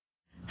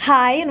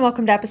Hi, and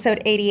welcome to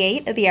episode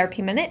 88 of the ERP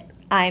Minute.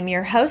 I'm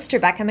your host,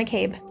 Rebecca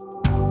McCabe.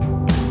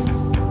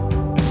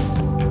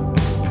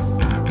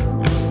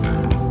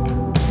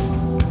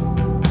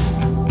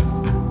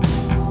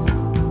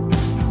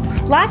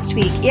 Last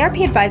week,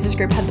 ERP Advisors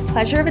Group had the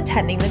pleasure of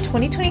attending the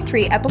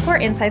 2023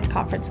 Epicor Insights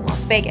Conference in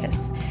Las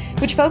Vegas,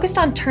 which focused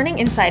on turning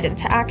insight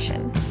into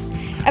action.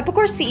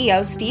 Epicor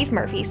CEO Steve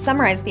Murphy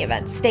summarized the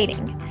event,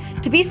 stating,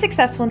 "To be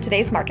successful in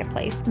today's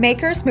marketplace,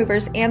 makers,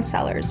 movers, and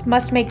sellers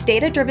must make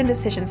data-driven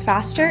decisions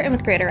faster and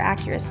with greater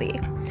accuracy.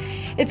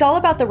 It's all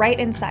about the right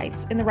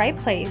insights in the right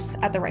place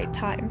at the right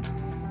time."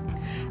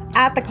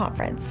 At the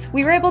conference,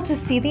 we were able to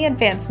see the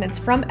advancements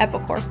from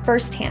Epicor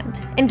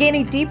firsthand and gain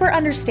a deeper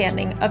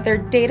understanding of their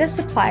data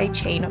supply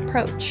chain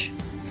approach.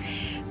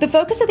 The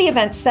focus of the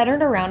event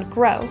centered around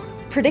GROW,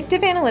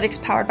 predictive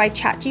analytics powered by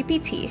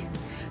ChatGPT,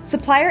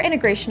 supplier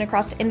integration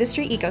across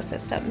industry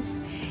ecosystems,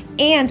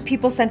 and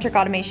people-centric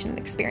automation and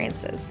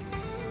experiences.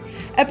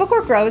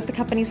 Epicor GROW is the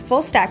company's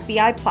full-stack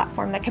BI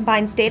platform that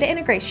combines data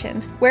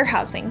integration,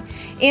 warehousing,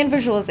 and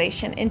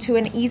visualization into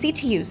an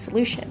easy-to-use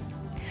solution.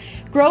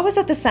 GROW is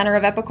at the center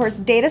of Epicor's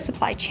data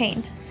supply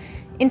chain.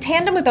 In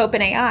tandem with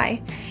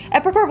OpenAI,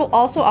 Epicor will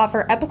also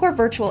offer Epicor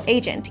Virtual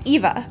Agent,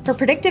 EVA, for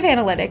predictive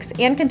analytics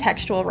and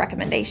contextual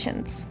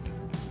recommendations.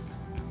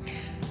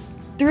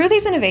 Through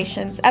these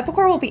innovations,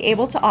 Epicor will be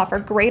able to offer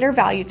greater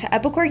value to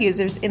Epicor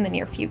users in the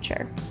near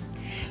future.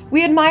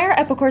 We admire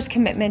Epicor's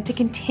commitment to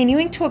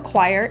continuing to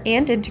acquire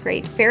and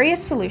integrate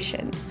various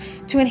solutions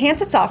to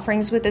enhance its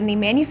offerings within the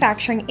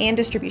manufacturing and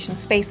distribution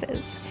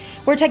spaces,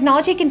 where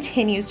technology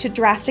continues to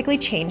drastically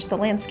change the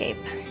landscape.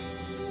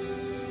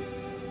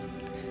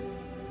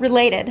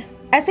 Related,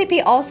 SAP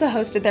also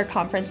hosted their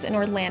conference in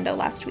Orlando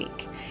last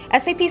week,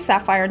 SAP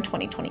Sapphire in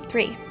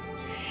 2023.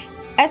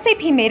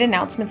 SAP made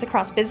announcements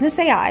across Business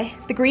AI,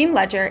 the Green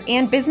Ledger,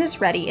 and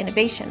Business Ready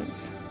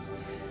innovations.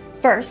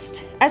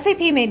 First,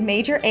 SAP made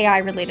major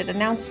AI-related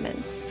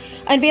announcements,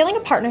 unveiling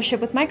a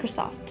partnership with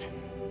Microsoft.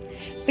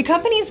 The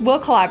companies will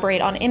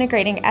collaborate on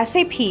integrating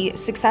SAP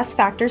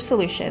SuccessFactors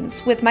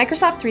solutions with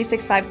Microsoft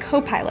 365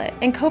 Copilot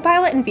and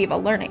Copilot in Viva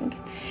Learning,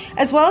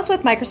 as well as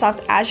with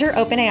Microsoft's Azure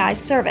OpenAI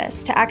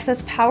service to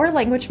access power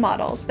language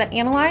models that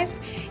analyze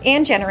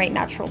and generate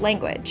natural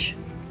language.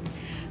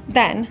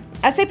 Then,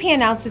 SAP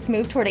announced its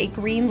move toward a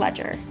green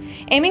ledger,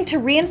 aiming to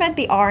reinvent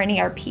the R in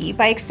ERP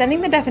by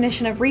extending the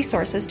definition of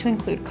resources to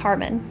include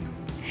carbon.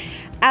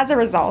 As a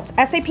result,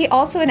 SAP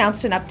also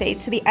announced an update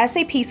to the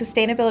SAP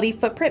Sustainability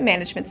Footprint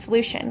Management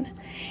Solution,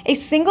 a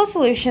single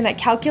solution that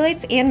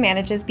calculates and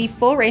manages the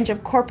full range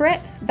of corporate,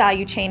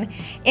 value chain,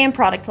 and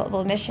product-level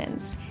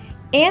emissions,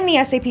 and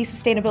the SAP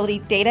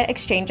Sustainability Data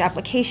Exchange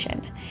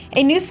application,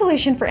 a new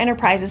solution for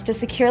enterprises to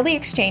securely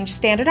exchange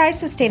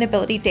standardized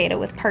sustainability data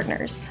with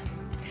partners.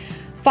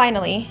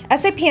 Finally,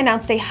 SAP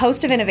announced a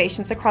host of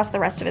innovations across the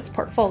rest of its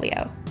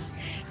portfolio.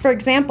 For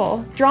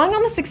example, drawing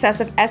on the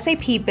success of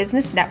SAP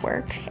Business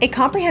Network, a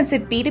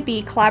comprehensive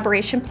B2B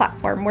collaboration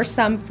platform where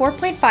some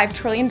 $4.5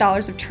 trillion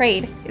of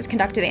trade is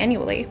conducted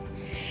annually,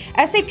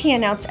 SAP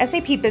announced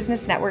SAP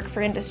Business Network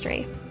for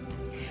Industry.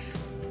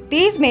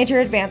 These major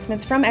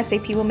advancements from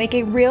SAP will make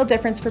a real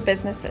difference for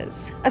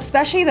businesses,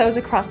 especially those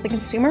across the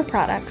consumer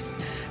products,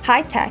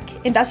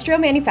 high-tech, industrial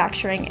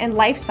manufacturing, and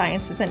life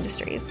sciences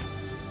industries.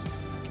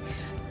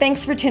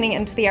 Thanks for tuning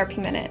into the ERP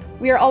Minute.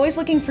 We are always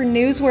looking for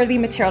newsworthy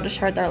material to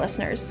share with our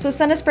listeners, so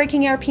send us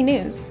breaking ERP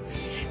news.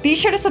 Be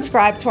sure to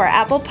subscribe to our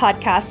Apple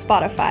Podcasts,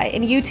 Spotify,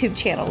 and YouTube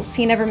channels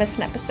so you never miss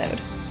an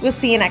episode. We'll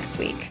see you next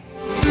week.